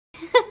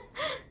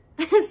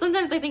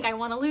Sometimes I think I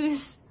want to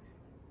lose.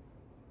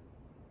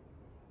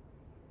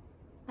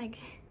 Like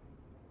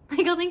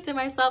I'll think to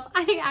myself,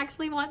 I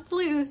actually want to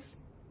lose.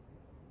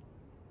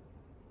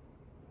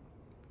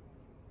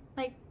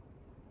 Like,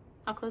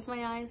 I'll close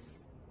my eyes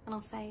and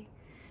I'll say,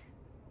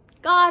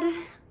 God,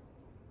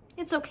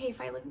 it's okay if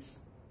I lose.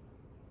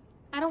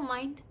 I don't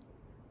mind.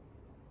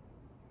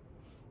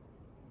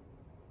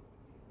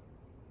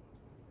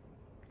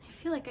 I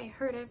feel like I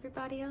hurt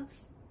everybody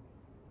else.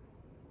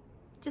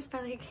 Just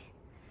by, like,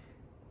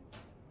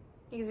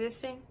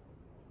 existing.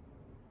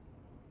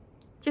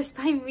 Just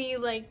by me,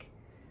 like,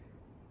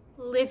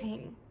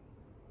 living.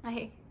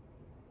 I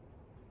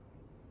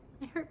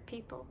hurt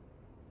people.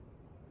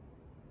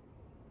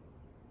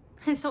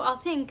 And so I'll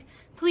think,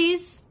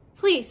 please,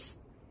 please,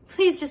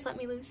 please just let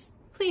me lose.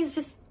 Please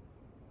just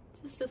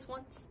this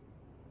once.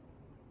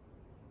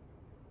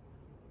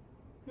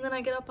 And then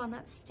I get up on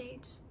that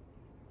stage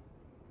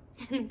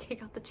and they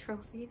take out the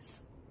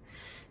trophies.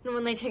 And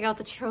when they take out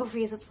the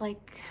trophies, it's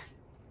like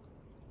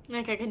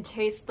I can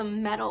taste the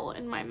metal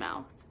in my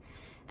mouth.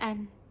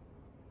 And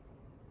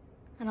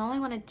all I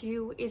want to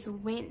do is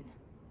win.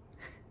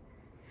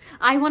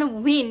 I want to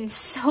win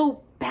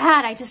so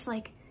bad. I just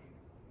like